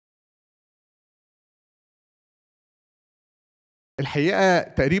الحقيقة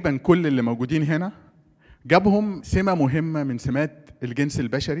تقريبا كل اللي موجودين هنا جابهم سمة مهمة من سمات الجنس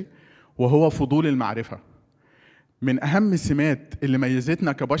البشري، وهو فضول المعرفة. من أهم السمات اللي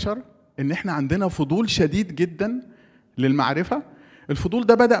ميزتنا كبشر إن إحنا عندنا فضول شديد جدا للمعرفة. الفضول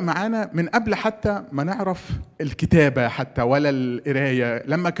ده بدأ معانا من قبل حتى ما نعرف الكتابة حتى ولا القراية،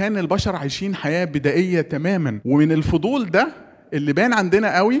 لما كان البشر عايشين حياة بدائية تماما. ومن الفضول ده اللي بان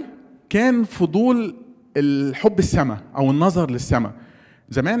عندنا قوي كان فضول الحب السماء أو النظر للسماء.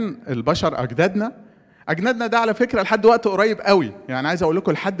 زمان البشر أجدادنا ده على فكرة لحد وقت قريب قوي، يعني عايز أقول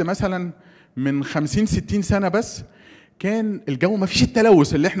لكم لحد مثلا من 50-60 سنة بس كان الجو ما فيش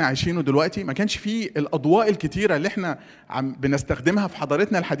التلوث اللي احنا عايشينه دلوقتي، ما كانش فيه الأضواء الكتيرة اللي احنا بنستخدمها في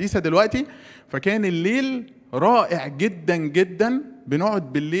حضارتنا الحديثة دلوقتي. فكان الليل رائع جدا جدا،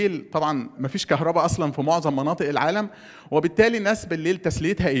 بنقعد بالليل، طبعا ما فيش كهرباء أصلا في معظم مناطق العالم، وبالتالي الناس بالليل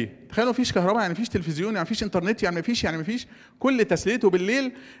تسليتها إيه؟ تخيلوا ما فيش كهرباء، يعني ما فيش تلفزيون، يعني ما فيش إنترنت، يعني ما فيش كل تسليته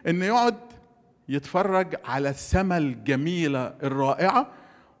بالليل إنه يقعد يتفرج على السماء الجميلة الرائعة.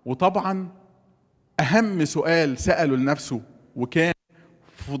 وطبعا أهم سؤال سأله لنفسه وكان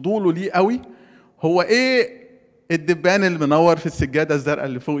فضوله ليه قوي هو إيه الدبان اللي منور في السجادة الزرقاء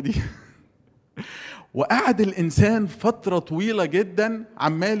اللي فوق دي؟ وقعد الإنسان فترة طويلة جدا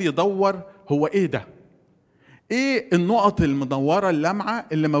عمال يدور هو إيه ده؟ إيه النقط المنورة اللامعة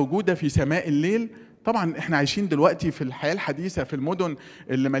اللي موجودة في سماء الليل؟ طبعا احنا عايشين دلوقتي في الحياة الحديثة في المدن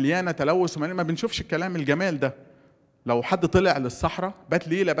اللي مليانة تلوث ما بنشوفش الكلام الجمال ده. لو حد طلع للصحراء بات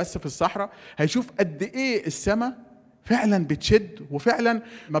ليلة بس في الصحراء هيشوف قد ايه السماء فعلا بتشد، وفعلا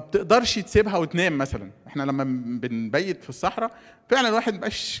ما بتقدرش تسيبها وتنام. مثلا احنا لما بنبيت في الصحراء فعلا الواحد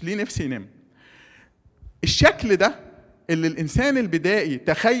مبقاش ليه نفس ينام. الشكل ده اللي الانسان البدائي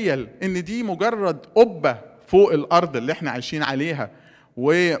تخيل ان دي مجرد قبة فوق الارض اللي احنا عايشين عليها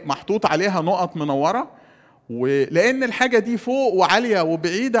ومحطوط عليها نقط منورة، ولأن الحاجة دي فوق وعالية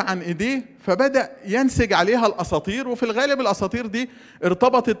وبعيدة عن إيديه فبدأ ينسج عليها الأساطير، وفي الغالب الأساطير دي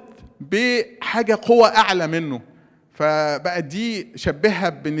ارتبطت بحاجة قوة أعلى منه، فبقت دي شبهها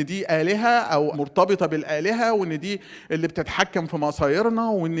بأن دي آلهة أو مرتبطة بالآلهة، وأن دي اللي بتتحكم في مصايرنا،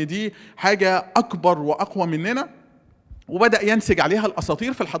 وأن دي حاجة أكبر وأقوى مننا. وبدأ ينسج عليها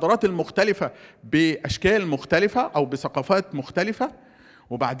الأساطير في الحضارات المختلفة بأشكال مختلفة أو بثقافات مختلفة.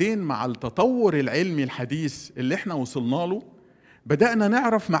 وبعدين مع التطور العلمي الحديث اللي احنا وصلنا له بدأنا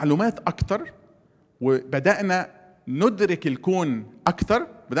نعرف معلومات أكتر، وبدأنا ندرك الكون أكتر.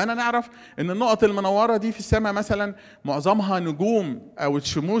 بدأنا نعرف إن النقط المنورة دي في السماء مثلا معظمها نجوم أو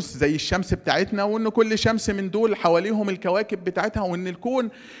شموس زي الشمس بتاعتنا، وإن كل شمس من دول حواليهم الكواكب بتاعتها، وإن الكون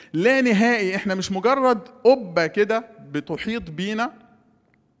لا نهائي، احنا مش مجرد قبة كده بتحيط بينا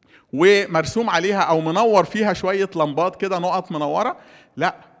ومرسوم عليها أو منور فيها شوية لمبات كده نقط منورة،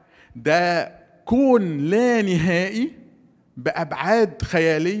 لا، ده كون لا نهائي بأبعاد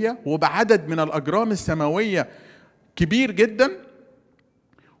خيالية وبعدد من الأجرام السماوية كبير جدا،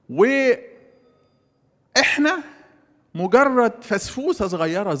 وإحنا مجرد فسفوسة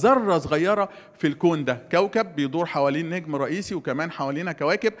صغيرة، ذرة صغيرة في الكون ده، كوكب بيدور حوالين نجم رئيسي وكمان حوالينا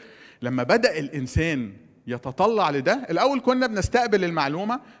كواكب. لما بدأ الإنسان يتطلع لده، الأول كنا بنستقبل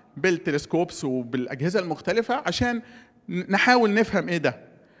المعلومة بالتلسكوبس وبالأجهزة المختلفة عشان نحاول نفهم إيه ده،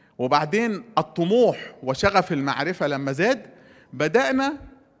 وبعدين الطموح وشغف المعرفة لما زاد بدأنا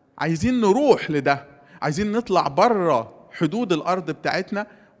عايزين نروح لده، عايزين نطلع بره حدود الأرض بتاعتنا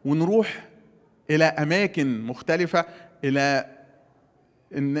ونروح إلى أماكن مختلفة،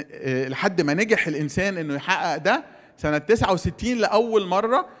 لحد ما نجح الإنسان إنه يحقق ده. سنة 69 لأول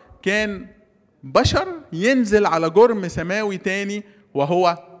مرة كان بشر ينزل على جرم سماوي تاني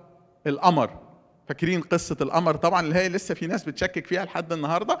وهو القمر. فاكرين قصة القمر طبعا اللي هي لسه في ناس بتشكك فيها لحد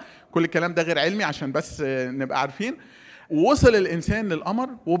النهاردة، كل الكلام ده غير علمي عشان بس نبقى عارفين. ووصل الإنسان للقمر،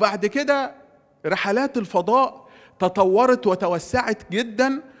 وبعد كده رحلات الفضاء تطورت وتوسعت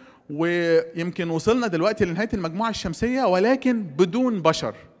جدا، ويمكن وصلنا دلوقتي لنهاية المجموعة الشمسية ولكن بدون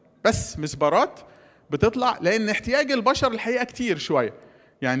بشر، بس مسبارات بتطلع، لأن احتياج البشر الحقيقة كتير شوية.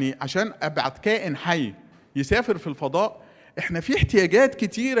 يعني عشان أبعد كائن حي يسافر في الفضاء احنا في احتياجات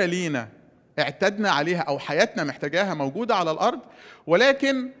كتيرة لينا اعتدنا عليها أو حياتنا محتاجاها موجودة على الأرض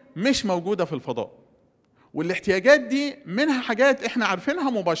ولكن مش موجودة في الفضاء. والاحتياجات دي منها حاجات احنا عارفينها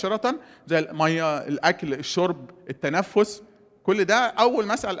مباشرة زي المية، الأكل، الشرب، التنفس. كل ده أول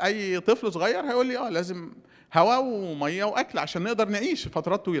ما أسأل أي طفل صغير هيقول لي لازم هواء ومية وأكل عشان نقدر نعيش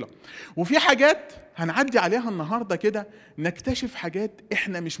فترات طويلة. وفي حاجات هنعدي عليها النهاردة كده، نكتشف حاجات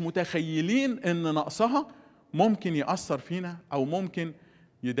احنا مش متخيلين ان نقصها ممكن يأثر فينا أو ممكن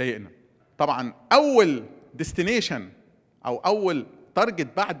يضايقنا. طبعا أول ديستنيشن أو أول تارجت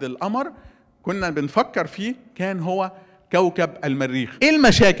بعد القمر كنا بنفكر فيه كان هو كوكب المريخ. ايه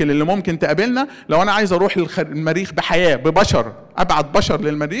المشاكل اللي ممكن تقابلنا لو انا عايز اروح المريخ بحياه، ببشر، ابعت بشر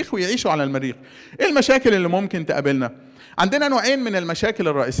للمريخ ويعيشوا على المريخ؟ ايه المشاكل اللي ممكن تقابلنا؟ عندنا نوعين من المشاكل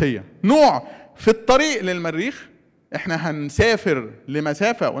الرئيسيه. نوع في الطريق للمريخ، احنا هنسافر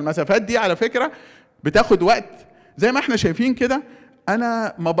لمسافه، والمسافات دي على فكره بتاخد وقت. زي ما احنا شايفين كده،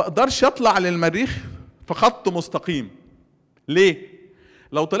 انا ما بقدرش اطلع للمريخ في خط مستقيم. ليه؟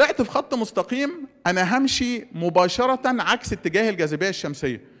 لو طلعت في خط مستقيم انا همشي مباشرة عكس اتجاه الجاذبية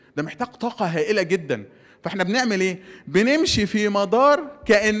الشمسية، ده محتاج طاقة هائلة جدا. فاحنا بنعمل ايه؟ بنمشي في مدار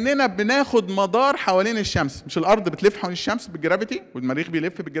كأننا بناخد مدار حوالين الشمس. مش الارض بتلف حوالين الشمس بالجرافيتي والمريخ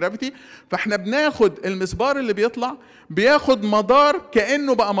بيلف بالجرافيتي؟ فاحنا بناخد المسبار اللي بيطلع بياخد مدار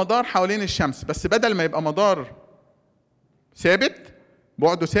كأنه بقى مدار حوالين الشمس، بس بدل ما يبقى مدار ثابت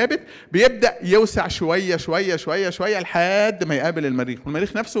بعده ثابت، بيبدأ يوسع شوية شوية شوية شوية لحد ما يقابل المريخ،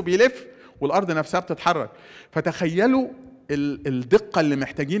 والمريخ نفسه بيلف والأرض نفسها بتتحرك. فتخيلوا الدقة اللي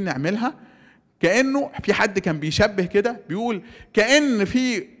محتاجين نعملها. كأنه في حد كان بيشبه كده، بيقول كأن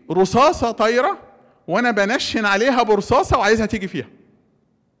في رصاصة طايرة وأنا بنشن عليها برصاصة وعايزها تيجي فيها.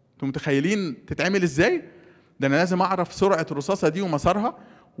 انتوا متخيلين تتعمل ازاي؟ ده أنا لازم أعرف سرعة الرصاصة دي ومسارها،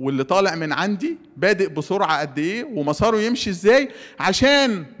 واللي طالع من عندي بادئ بسرعة قد ايه ومساره يمشي ازاي،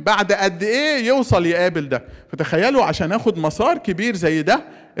 عشان بعد قد ايه يوصل يقابل ده. فتخيلوا عشان ناخد مسار كبير زي ده،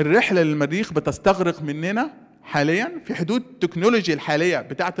 الرحلة للمريخ بتستغرق مننا حاليا في حدود التكنولوجيا الحالية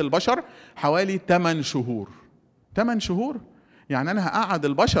بتاعت البشر حوالي 8 شهور. 8 شهور يعني انا هقعد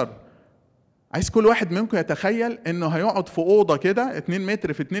البشر، عايز كل واحد منكم يتخيل انه هيقعد في اوضة كده 2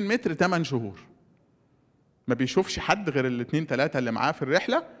 متر في 2 متر 8 شهور. ما بيشوفش حد غير الاثنين ثلاثة اللي معاه في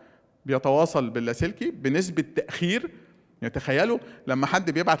الرحلة، بيتواصل باللاسلكي بنسبة تأخير. يعني تخيلوا لما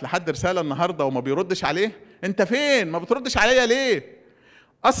حد بيبعت لحد رسالة النهاردة وما بيردش عليه، انت فين؟ ما بتردش عليا ليه؟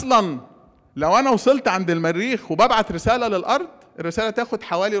 اصلا لو انا وصلت عند المريخ وببعت رسالة للأرض، الرسالة تاخد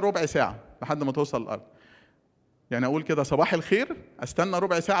حوالي ربع ساعة لحد ما توصل للأرض. يعني اقول كده صباح الخير، استنى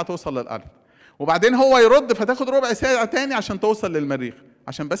ربع ساعة توصل للأرض، وبعدين هو يرد فتاخد ربع ساعة تاني عشان توصل للمريخ،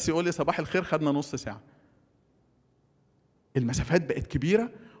 عشان بس يقول لي صباح الخير خدنا نص ساعة. المسافات بقت كبيرة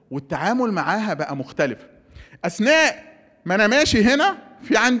والتعامل معاها بقى مختلف. أثناء ما أنا ماشي هنا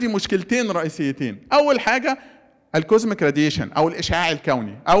في عندي مشكلتين رئيسيتين. أول حاجة الكوزميك راديشن أو الإشعاع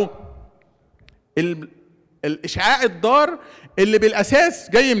الكوني أو الإشعاع الضار اللي بالأساس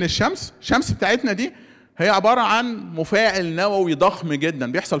جاي من الشمس. الشمس بتاعتنا دي هي عبارة عن مفاعل نووي ضخم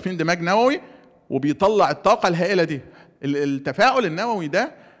جدا بيحصل فيه اندماج نووي وبيطلع الطاقة الهائلة دي. التفاعل النووي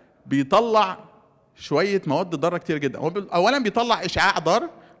ده بيطلع شوية مواد ضارة كتير جدا. أولا بيطلع إشعاع ضار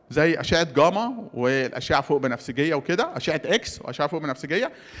زي أشعة جاما والأشعة فوق بنفسجية وكده، أشعة إكس وأشعة فوق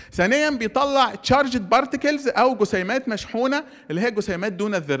بنفسجية. ثانيا بيطلع تشارجد بارتكلز أو جسيمات مشحونة اللي هي جسيمات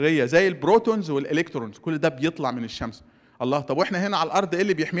دون الذرية زي البروتونز والإلكترونز. كل ده بيطلع من الشمس. الله، طب وإحنا هنا على الأرض إيه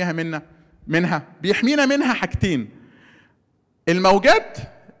اللي بيحميها منها؟ بيحمينا منها حاجتين. الموجات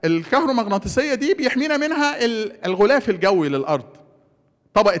الكهرومغناطيسية دي بيحمينا منها الغلاف الجوي للأرض.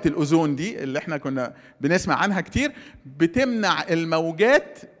 طبقة الأوزون دي اللي احنا كنا بنسمع عنها كتير بتمنع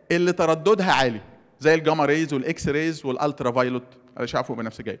الموجات اللي ترددها عالي زي الجاما ريز والإكس ريز والألترا فايلوت أشعة فوق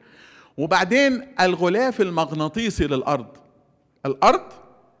بنفسجية. وبعدين الغلاف المغناطيسي للأرض. الأرض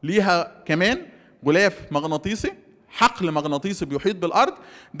ليها كمان غلاف مغناطيسي، حقل مغناطيسي بيحيط بالأرض،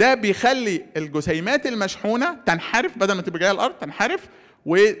 ده بيخلي الجسيمات المشحونة تنحرف بدل ما تبقى جاية الأرض تنحرف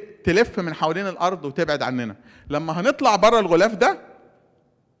وتلف من حوالين الأرض وتبعد عننا. لما هنطلع بره الغلاف ده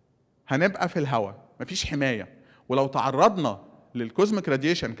هنبقى في الهواء، مفيش حماية. ولو تعرضنا للكوزميك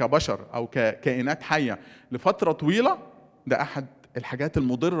راديشن كبشر أو ككائنات حية لفترة طويلة، ده أحد الحاجات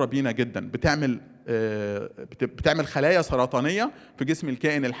المضرة بينا جدا. بتعمل خلايا سرطانية في جسم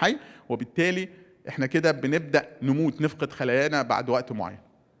الكائن الحي، وبالتالي احنا كده بنبدأ نموت، نفقد خلايانا بعد وقت معين.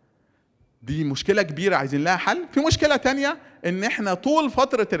 دي مشكلة كبيرة عايزين لها حل. في مشكلة تانية ان احنا طول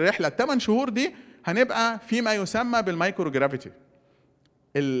فترة الرحلة 8 شهور دي هنبقى فيما يسمى بالمايكرو جرافيتي.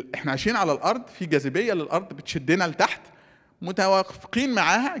 احنا عايشين على الارض، في جاذبيه للارض بتشدنا لتحت، متوافقين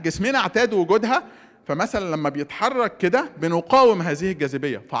معاها، جسمنا اعتاد وجودها. فمثلا لما بيتحرك كده بنقاوم هذه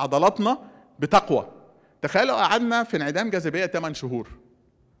الجاذبيه، فعضلاتنا بتقوى. تخيلوا قعدنا في انعدام جاذبيه 8 شهور،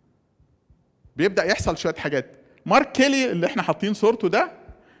 بيبدا يحصل شويه حاجات. مارك كيلي اللي احنا حاطين صورته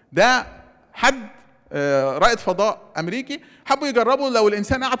ده حد رائد فضاء امريكي، حبوا يجربوا لو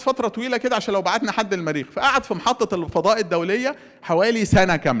الانسان قعد فتره طويله كده عشان لو بعتنا حد المريخ، فقعد في محطه الفضاء الدوليه حوالي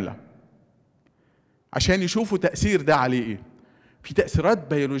سنه كامله عشان يشوفوا تاثير ده عليه ايه. في تاثيرات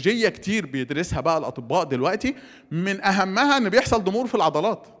بيولوجيه كتير بيدرسها بقى الاطباء دلوقتي، من اهمها ان بيحصل ضمور في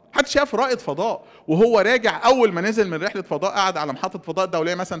العضلات. حد شاف رائد فضاء وهو راجع اول ما نزل من رحله فضاء، قعد على محطه فضاء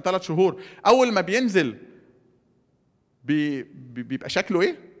دوليه مثلا 3 شهور، اول ما بينزل بيبقى شكله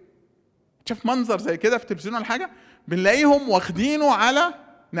ايه؟ شاف منظر زي كده في التلفزيون ولا حاجه؟ بنلاقيهم واخدينه على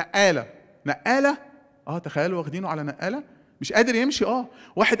نقاله. تخيلوا واخدينه على نقاله، مش قادر يمشي.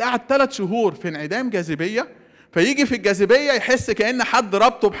 واحد قعد 3 شهور في انعدام جاذبيه، فيجي في الجاذبيه يحس كأن حد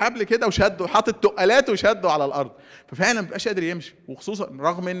ربطه بحبل كده وشده، حاطط تقالات وشده على الارض، ففعلا ما بيبقاش قادر يمشي. وخصوصا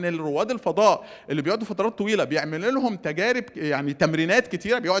رغم ان رواد الفضاء اللي بيقعدوا فترات طويله بيعمل لهم تجارب، يعني تمرينات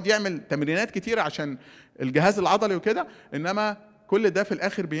كتيره، بيقعد يعمل تمرينات كتيره عشان الجهاز العضلي وكده، انما كل ده في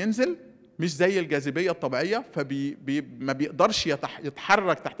الاخر بينزل مش زي الجاذبيه الطبيعيه، ما بيقدرش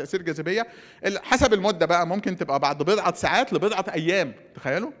يتحرك تحت تاثير الجاذبيه. حسب المده بقى، ممكن تبقى بعد بضعه ساعات لبضعه ايام.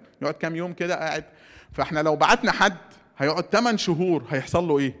 تخيلوا يقعد كام يوم كده قاعد. فاحنا لو بعتنا حد هيقعد 8 شهور هيحصل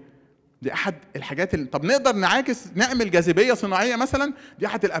له ايه؟ دي احد الحاجات طب نقدر نعمل جاذبيه صناعيه مثلا؟ دي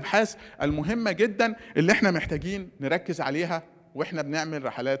احد الابحاث المهمه جدا اللي احنا محتاجين نركز عليها واحنا بنعمل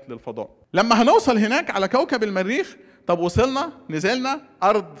رحلات للفضاء. لما هنوصل هناك على كوكب المريخ، طب وصلنا، نزلنا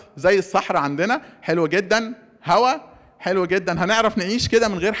ارض زي الصحراء عندنا، حلو جدا، هواء حلو جدا، هنعرف نعيش كده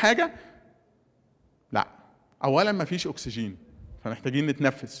من غير حاجه؟ لا. اولا مفيش اكسجين، فمحتاجين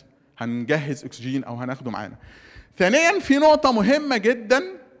نتنفس، هنجهز اكسجين او هناخده معانا. ثانيا في نقطه مهمه جدا،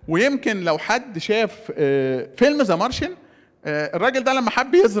 ويمكن لو حد شاف فيلم ذا مارشن، الراجل ده لما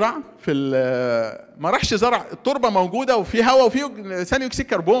حب يزرع ما راحش زرع، التربه موجوده وفي هواء وفي ثاني اكسيد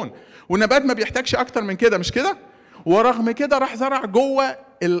كربون، والنبات ما بيحتاجش اكتر من كده، مش كده؟ ورغم كده راح زرع جوه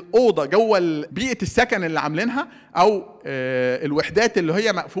الاوضه، جوه بيئه السكن اللي عاملينها، او الوحدات اللي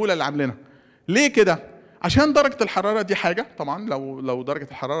هي مقفوله اللي عاملينها. ليه كده؟ عشان درجه الحراره دي حاجه، طبعا لو درجه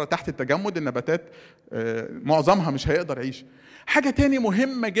الحراره تحت التجمد النباتات معظمها مش هيقدر يعيش. حاجه تاني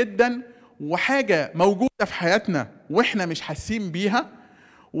مهمه جدا، وحاجه موجوده في حياتنا واحنا مش حاسين بيها،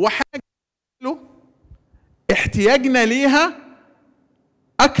 وحاجه احتياجنا ليها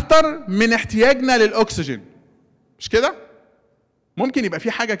اكتر من احتياجنا للاكسجين، مش كده؟ ممكن يبقى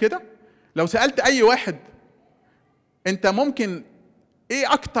في حاجه كده. لو سالت اي واحد انت ممكن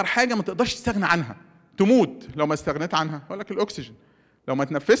ايه اكتر حاجه ما تقدرش تستغنى عنها، تموت لو ما استغنيت عنها؟ اقول لك الاكسجين. لو ما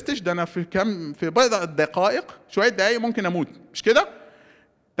تنفستش، ده انا في بضع دقائق، شويه دقائق ممكن اموت، مش كده؟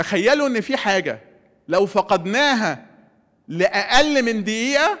 تخيلوا ان في حاجه لو فقدناها لاقل من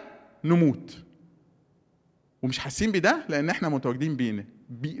دقيقه نموت، ومش حاسين بده لان احنا متواجدين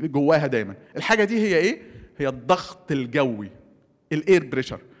جواها دايما. الحاجه دي هي ايه؟ هي الضغط الجوي، الاير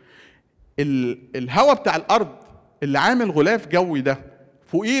بريشر. الهواء بتاع الارض اللي عامل غلاف جوي ده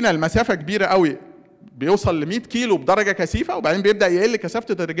فوقينا المسافه كبيره قوي، بيوصل ل 100 كيلو بدرجه كثيفه، وبعدين بيبدا يقل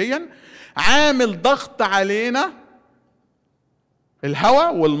كثافته تدريجيا، عامل ضغط علينا.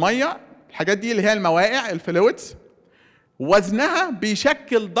 الهواء والميه، الحاجات دي اللي هي الموائع، الفلويدز، وزنها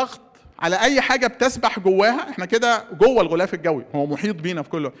بيشكل ضغط على اي حاجه بتسبح جواها. احنا كده جوه الغلاف الجوي، هو محيط بينا في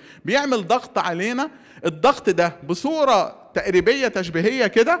كله، بيعمل ضغط علينا. الضغط ده بصوره تقريبيه تشبيهيه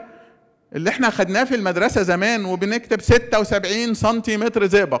كده، اللي احنا خدناه في المدرسه زمان وبنكتب 76 سنتيمتر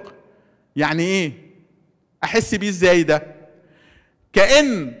زئبق. يعني ايه؟ احس بيه ازاي ده؟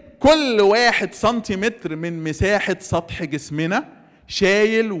 كأن كل 1 سنتيمتر من مساحه سطح جسمنا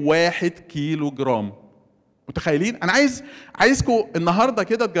شايل 1 كيلو جرام. متخيلين؟ انا عايزكم النهارده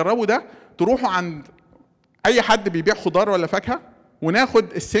كده تجربوا ده، تروحوا عند اي حد بيبيع خضار ولا فاكهه،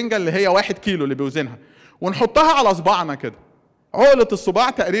 وناخد السنجه اللي هي 1 كيلو اللي بيوزنها، ونحطها على صباعنا كده، عقله الصباع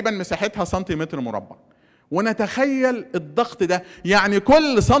تقريبا مساحتها سنتيمتر مربع، ونتخيل الضغط ده. يعني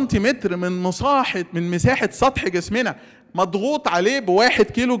كل سنتيمتر من مساحه سطح جسمنا مضغوط عليه ب1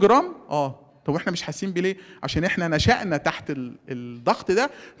 كيلو جرام. طب احنا مش حاسين بيه ليه؟ عشان احنا نشأنا تحت الضغط ده،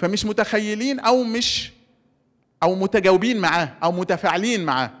 فمش متخيلين او متجاوبين معاه او متفاعلين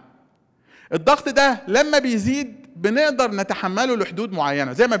معاه. الضغط ده لما بيزيد بنقدر نتحمله لحدود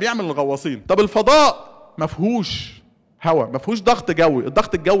معينه زي ما بيعمل الغواصين. طب الفضاء ما فيهوش هواء، ما فيهوش ضغط جوي،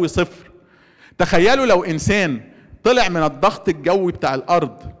 الضغط الجوي صفر. تخيلوا لو انسان طلع من الضغط الجوي بتاع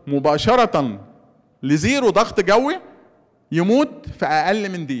الارض مباشره لزيرو ضغط جوي، يموت في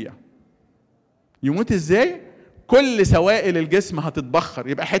اقل من دقيقه. يموت ازاي؟ كل سوائل الجسم هتتبخر،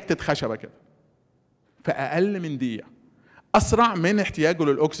 يبقى حته خشبه كده في اقل من دقيقه، اسرع من احتياجه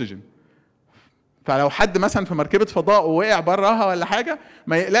للاكسجين. فلو حد مثلا في مركبه فضاء ووقع براها ولا حاجه،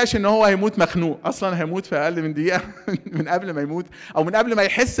 ما يقلقش ان هو هيموت مخنوق، اصلا هيموت في اقل من دقيقه من قبل ما يموت، او من قبل ما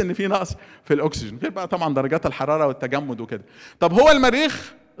يحس ان في نقص في الاكسجين، غير بقى طبعا درجات الحراره والتجمد وكده. طب هو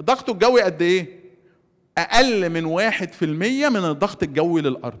المريخ ضغطه الجوي قد ايه؟ اقل من 1% من الضغط الجوي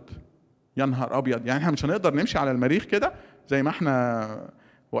للارض. يا نهار ابيض! يعني احنا مش هنقدر نمشي على المريخ كده زي ما احنا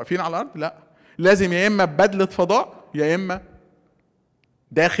واقفين على الارض، لا، لازم يا اما ببدله فضاء، يا اما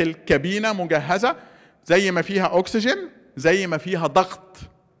داخل كابينه مجهزه زي ما فيها اكسجين، زي ما فيها ضغط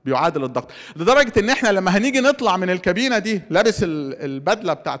بيعادل الضغط، لدرجه ان احنا لما هنيجي نطلع من الكابينه دي لابس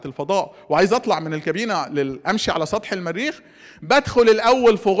البدله بتاعه الفضاء وعايز اطلع من الكابينه امشي على سطح المريخ، بدخل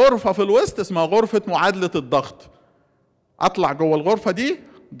الاول في غرفه في الوسط اسمها غرفه معادله الضغط. اطلع جوه الغرفه دي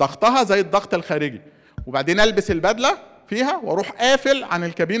ضغطها زي الضغط الخارجي، وبعدين البس البدله فيها واروح قافل عن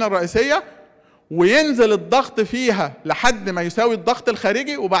الكابينه الرئيسيه، وينزل الضغط فيها لحد ما يساوي الضغط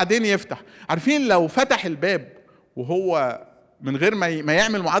الخارجي وبعدين يفتح. عارفين لو فتح الباب وهو من غير ما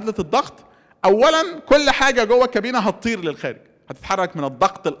يعمل معادله الضغط، اولا كل حاجه جوه الكابينه هتطير للخارج، هتتحرك من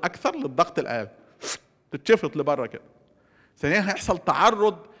الضغط الاكثر للضغط الاقل، تتشفط لبره كده. ثانيا هيحصل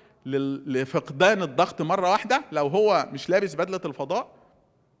تعرض لفقدان الضغط مره واحده، لو هو مش لابس بدله الفضاء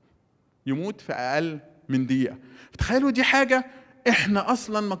يموت في اقل من دقيقه. فتخيلوا دي حاجه احنا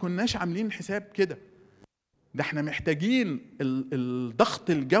اصلا ما كناش عاملين حساب كده. ده احنا محتاجين الضغط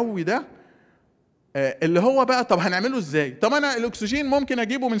الجوي ده اللي هو بقى طب هنعمله ازاي؟ طب انا الاكسجين ممكن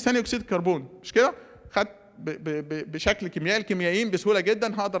اجيبه من ثاني اكسيد الكربون، مش كده؟ خدت بشكل كيميائي، الكيميائيين بسهوله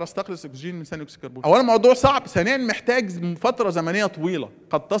جدا هقدر استخلص اكسجين من ثاني اكسيد الكربون. اولا الموضوع صعب، ثانيا محتاج فتره زمنيه طويله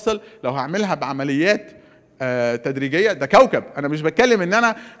قد تصل لو هعملها بعمليات تدريجيه. ده كوكب، انا مش بتكلم ان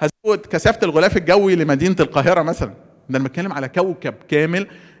انا هزود كثافه الغلاف الجوي لمدينه القاهره مثلا، ده انا بتكلم على كوكب كامل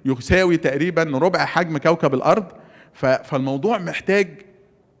يساوي تقريبا ربع حجم كوكب الارض. فالموضوع محتاج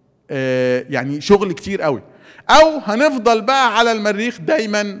يعني شغل كتير قوي. او هنفضل بقى على المريخ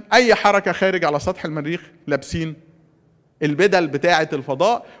دايما اي حركه خارج على سطح المريخ لابسين البدل بتاعه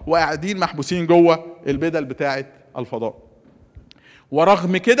الفضاء وقاعدين محبوسين جوه البدل بتاعه الفضاء.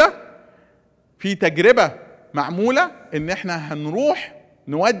 ورغم كده في تجربه معموله ان احنا هنروح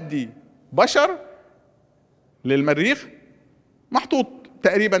نودي بشر للمريخ، محطوط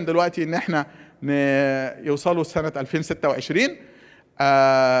تقريبا دلوقتي ان احنا يوصلوا سنه 2026.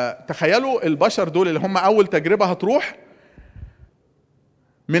 تخيلوا البشر دول اللي هم اول تجربه هتروح،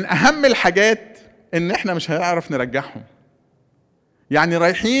 من اهم الحاجات ان احنا مش هنعرف نرجعهم. يعني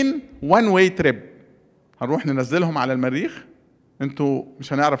رايحين وان واي تريب، هنروح ننزلهم على المريخ، انتوا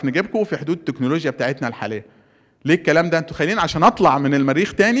مش هنعرف نجيبكم في حدود التكنولوجيا بتاعتنا الحاليه. ليه الكلام ده؟ انتوا خايلين عشان اطلع من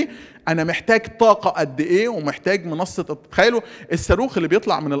المريخ تاني انا محتاج طاقه قد ايه، ومحتاج منصه. تخيلوا الصاروخ اللي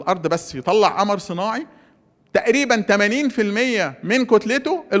بيطلع من الارض بس يطلع قمر صناعي تقريبا 80% من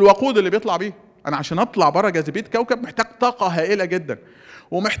كتلته الوقود اللي بيطلع بيه. انا عشان اطلع بره جاذبيه كوكب محتاج طاقه هائله جدا،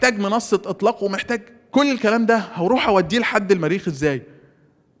 ومحتاج منصه اطلاق، ومحتاج كل الكلام ده. هروح اوديه لحد المريخ ازاي؟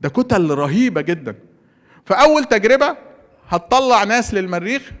 ده كتل رهيبه جدا. فاول تجربه هتطلع ناس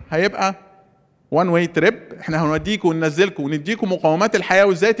للمريخ هيبقى وان واي تريب، احنا هنوديكم وننزلكم ونديكم مقومات الحياه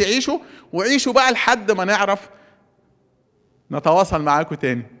وازاي تعيشوا، وعيشوا بقى لحد ما نعرف نتواصل معاكم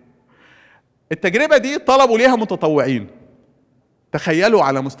تاني. التجربه دي طلبوا ليها متطوعين. تخيلوا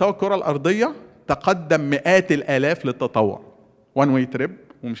على مستوى الكره الارضيه تقدم مئات الالاف للتطوع، وان واي تريب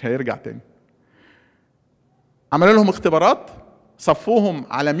ومش هيرجع تاني. عملوا لهم اختبارات، صفوهم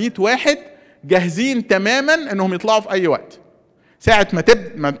على 100 واحد جاهزين تماما انهم يطلعوا في اي وقت. ساعة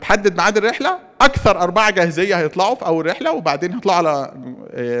ما تحدد ميعاد الرحلة، أكثر 4 جاهزية هيطلعوا في أول رحلة، وبعدين هيطلعوا على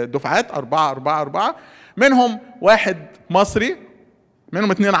دفعات 4 منهم 1 مصري،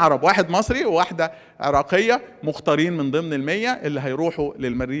 منهم 2 عرب، 1 مصري وواحدة عراقية، مختارين من ضمن ال100 اللي هيروحوا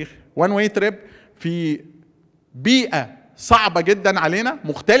للمريخ وان واي تريب في بيئة صعبة جدا علينا،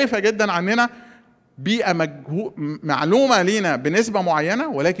 مختلفة جدا عننا، بيئة معلومة لينا بنسبة معينة،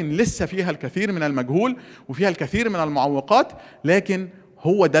 ولكن لسه فيها الكثير من المجهول وفيها الكثير من المعوقات. لكن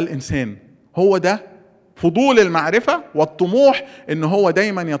هو ده الإنسان، هو ده فضول المعرفة والطموح، إن هو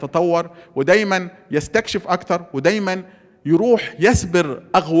دايما يتطور ودايما يستكشف أكتر، ودايما يروح يسبر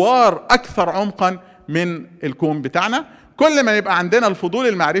أغوار أكثر عمقا من الكون بتاعنا. كل ما يبقى عندنا الفضول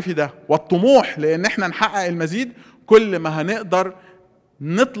المعرفي ده والطموح لأن احنا نحقق المزيد، كل ما هنقدر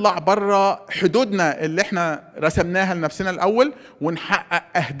نطلع بره حدودنا اللي احنا رسمناها لنفسنا الأول،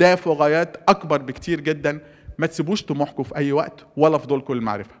 ونحقق أهداف وغايات أكبر بكتير جدا. ما تسيبوش طموحكم في أي وقت ولا فضولكم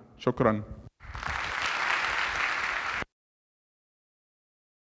للمعرفة. شكرا.